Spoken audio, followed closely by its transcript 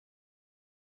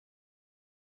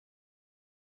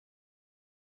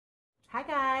Hi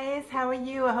guys, how are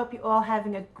you? I hope you're all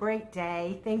having a great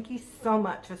day. Thank you so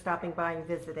much for stopping by and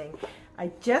visiting.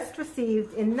 I just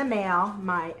received in the mail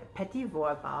my Petit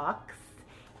Vour box,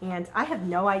 and I have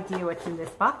no idea what's in this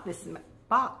box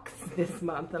this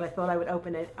month, and I thought I would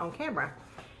open it on camera.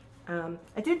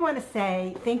 I did want to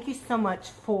say thank you so much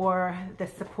for the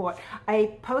support.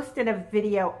 I posted a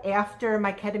video after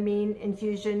my ketamine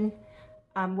infusion,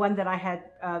 one that I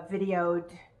had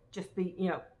videoed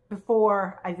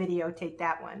before I videotaped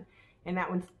that one, and that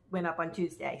one went up on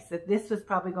Tuesday. So this was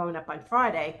probably going up on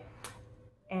Friday.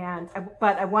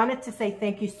 But I wanted to say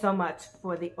thank you so much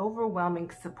for the overwhelming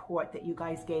support that you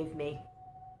guys gave me.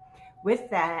 With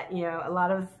that,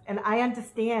 and I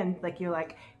understand, you're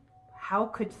like, how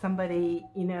could somebody,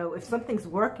 if something's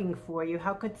working for you,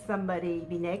 how could somebody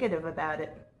be negative about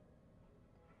it?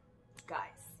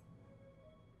 Guys,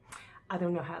 I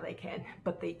don't know how they can,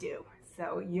 but they do.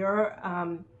 So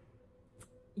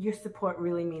your support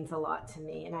really means a lot to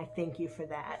me, and I thank you for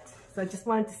that. So I just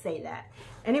wanted to say that.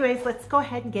 Anyways, let's go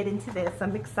ahead and get into this.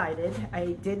 I'm excited.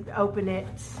 I did open it,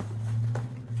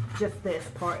 just this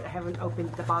part. I haven't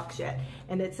opened the box yet.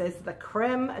 And it says the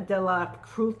creme de la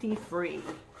cruelty free.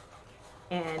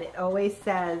 And it always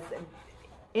says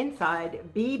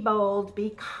inside, be bold,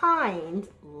 be kind.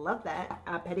 Love that,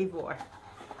 Petit Vour.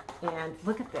 And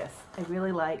look at this. I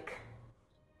really like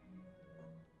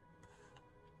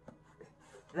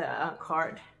the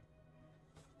card,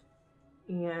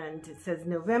 and it says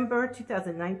November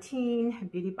 2019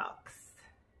 beauty box.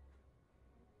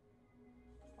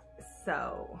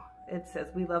 So it says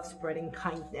we love spreading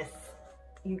kindness.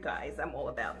 You guys, I'm all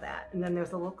about that. And then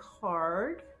there's a little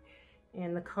card,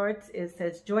 and the card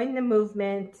says join the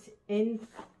movement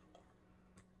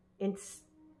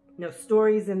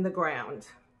stories in the ground.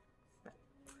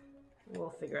 We'll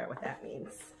figure out what that means.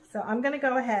 So I'm going to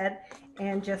go ahead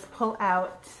and just pull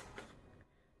out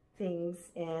things,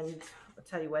 and I'll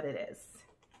tell you what it is.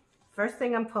 First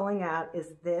thing I'm pulling out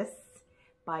is this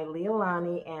by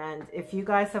Leilani, and if you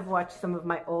guys have watched some of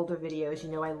my older videos, you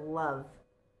know I love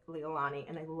Leilani,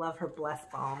 and I love her Bless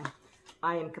Balm.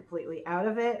 I am completely out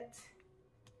of it.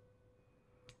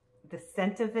 The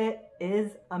scent of it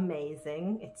is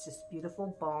amazing. It's just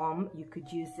beautiful balm. You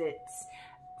could use it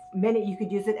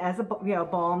as a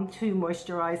balm to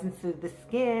moisturize and soothe the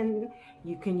skin.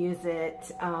 You can use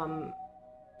it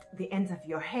the ends of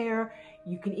your hair.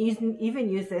 You can even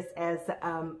use this as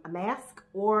a mask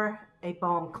or a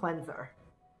balm cleanser.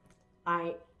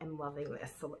 I am loving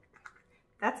this. So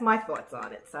that's my thoughts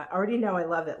on it. So I already know I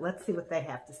love it. Let's see what they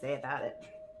have to say about it.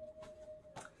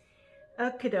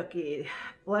 Okie dokie,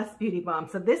 Bless Beauty Balm.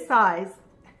 So this size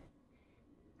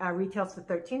retails for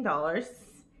 $13,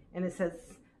 and it says,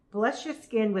 bless your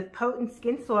skin with potent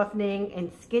skin softening and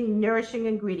skin nourishing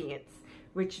ingredients.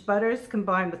 Rich butters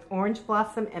combined with orange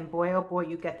blossom, and boy, oh boy,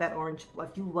 you get that orange.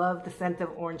 If you love the scent of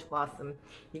orange blossom,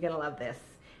 you're going to love this.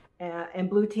 And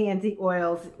blue tansy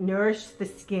oils nourish the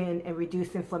skin and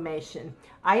reduce inflammation.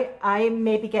 I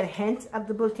maybe get a hint of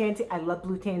the blue tansy. I love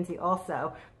blue tansy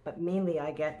also, but mainly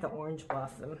I get the orange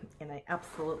blossom, and I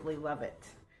absolutely love it.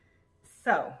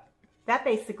 So that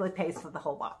basically pays for the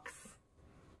whole box.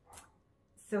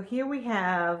 So here we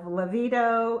have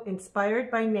Levito,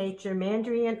 inspired by nature,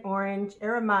 mandarin orange,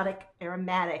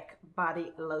 aromatic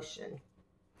body lotion.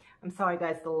 I'm sorry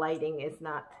guys, the lighting is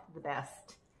not the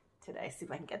best today. See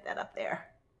if I can get that up there.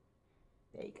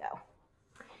 There you go.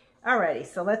 Alrighty,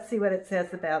 so let's see what it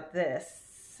says about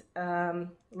this.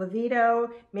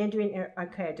 Levito, mandarin,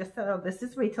 okay, this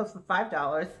is retails for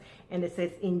 $5, and it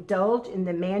says indulge in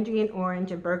the mandarin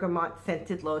orange and bergamot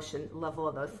scented lotion. Love all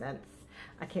of those scents.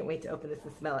 I can't wait to open this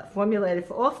and smell it. Formulated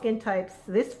for all skin types,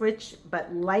 this rich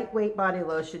but lightweight body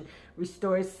lotion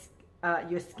restores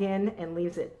your skin and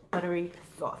leaves it buttery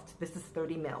soft. This is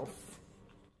 30 mils.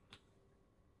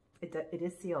 It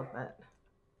is sealed, but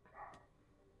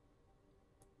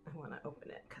I want to open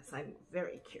it because I'm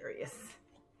very curious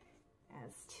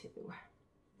as to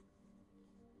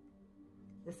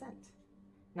the scent.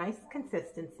 Nice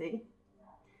consistency.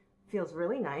 Feels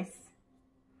really nice.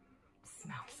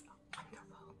 Smells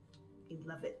wonderful. I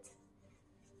love it.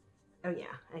 Oh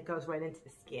yeah, it goes right into the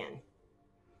skin.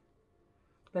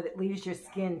 But it leaves your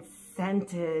skin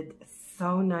scented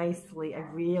so nicely. I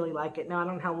really like it. Now, I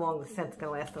don't know how long the scent's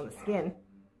going to last on the skin,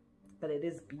 but it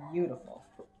is beautiful.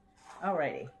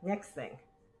 Alrighty, next thing.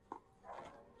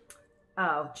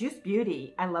 Oh, Juice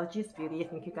Beauty. I love Juice Beauty. I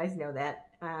think you guys know that.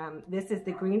 This is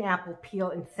the green apple peel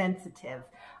insensitive.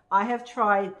 I have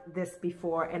tried this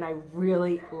before, and I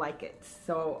really like it.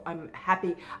 So I'm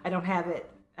happy. I don't have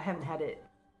it. I haven't had it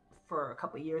for a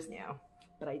couple of years now.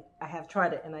 but I have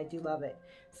tried it and I do love it.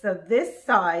 So this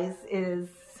size is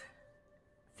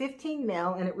 15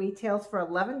 ml and it retails for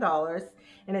 $11,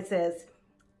 and it says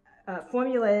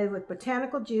formulated with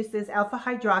botanical juices, alpha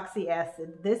hydroxy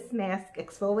acid. This mask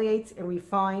exfoliates and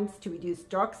refines to reduce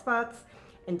dark spots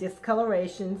and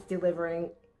discolorations, delivering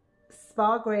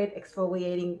spa grade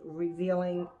exfoliating,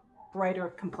 revealing brighter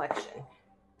complexion.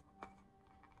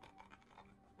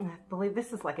 I believe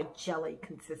this is like a jelly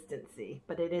consistency,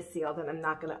 but it is sealed and I'm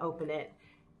not going to open it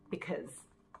because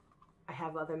I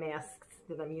have other masks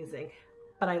that I'm using.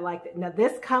 But I like it. Now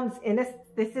this comes in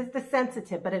this is the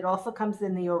sensitive, but it also comes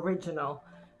in the original.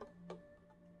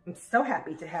 I'm so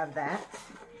happy to have that.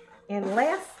 And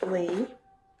lastly,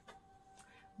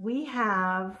 we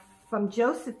have from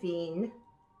Josephine.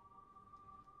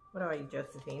 What are you,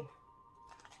 Josephine?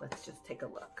 Let's just take a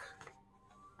look.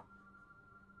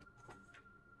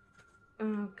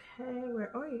 Okay,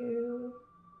 where are you?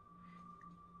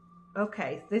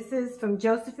 Okay, this is from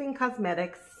Josephine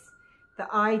Cosmetics. The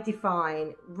Eye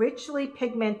Define, richly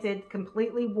pigmented,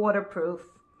 completely waterproof.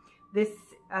 This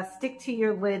stick to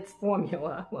your lids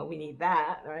formula. Well, we need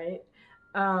that, right?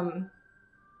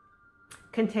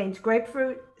 Contains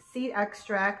grapefruit seed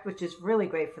extract, which is really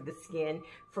great for the skin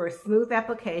for a smooth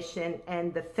application,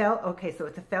 and the felt. Okay, so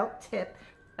it's a felt tip,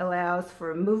 allows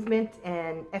for movement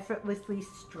and effortlessly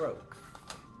strokes.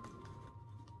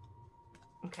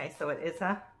 Okay, so it is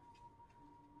a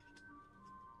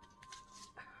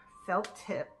felt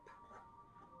tip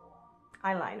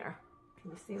eyeliner.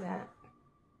 Can you see that?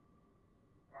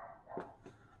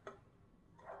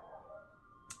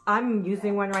 I'm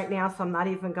using one right now, so I'm not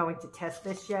even going to test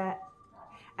this yet.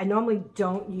 I normally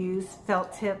don't use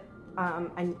felt tip.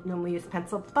 I normally use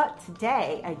pencil, but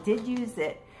today I did use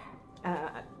it.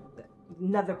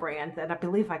 Another brand that I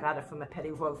believe I got it from a Petit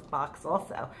Vour box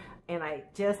also, and I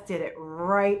just did it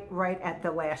right at the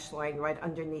lash line, right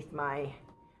underneath my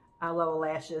lower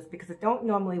lashes, because I don't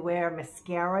normally wear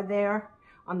mascara there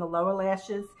on the lower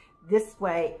lashes. This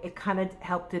way it kind of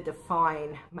helped to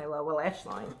define my lower lash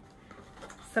line.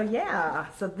 So yeah,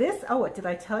 so this, oh, did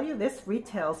I tell you this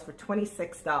retails for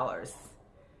 $26?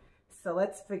 So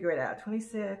let's figure it out.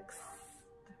 26.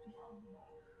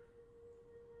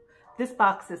 This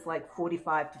box is like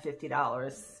 $45 to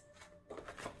 $50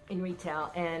 in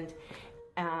retail, and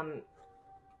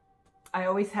I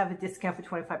always have a discount for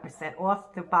 25%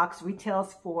 off. The box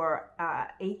retails for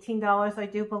 $18, I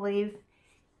do believe,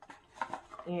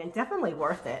 and definitely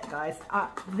worth it, guys.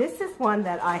 This is one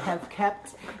that I have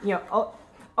kept, you know,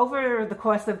 over the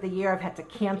course of the year. I've had to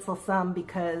cancel some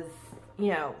because,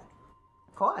 you know,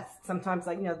 cost. Sometimes,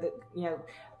 like,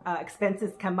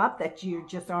 expenses come up that you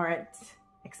just aren't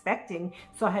expecting,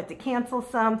 so I had to cancel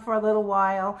some for a little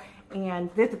while, and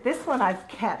this one I've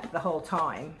kept the whole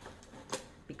time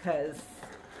because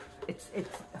it's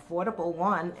affordable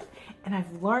one, and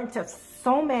I've learned of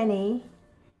so many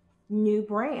new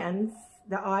brands.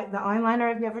 The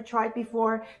eyeliner I've never tried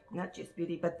before, not just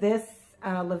beauty, but this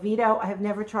Levito I have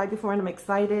never tried before, and I'm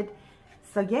excited.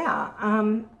 So yeah,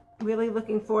 I'm really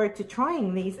looking forward to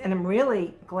trying these, and I'm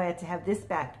really glad to have this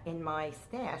back in my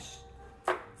stash.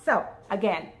 So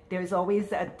again, there's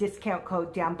always a discount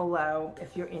code down below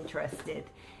if you're interested.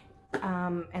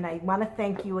 And I want to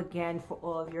thank you again for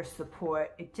all of your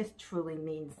support. It just truly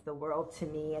means the world to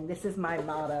me. And this is my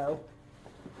motto: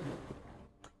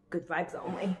 good vibes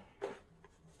only.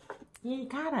 You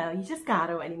just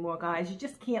gotta anymore, guys. You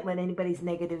just can't let anybody's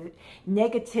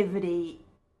negativity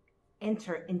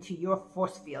enter into your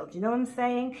force field. You know what I'm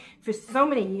saying? For so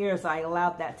many years, I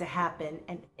allowed that to happen,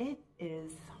 and it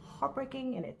is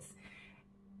heartbreaking, and it's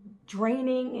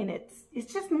draining, and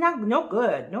it's just no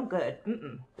good.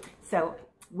 So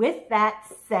with that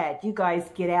said, you guys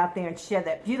get out there and share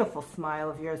that beautiful smile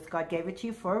of yours. God gave it to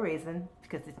you for a reason,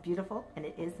 because it's beautiful and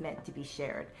it is meant to be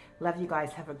shared. Love you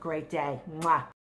guys. Have a great day. Mwah.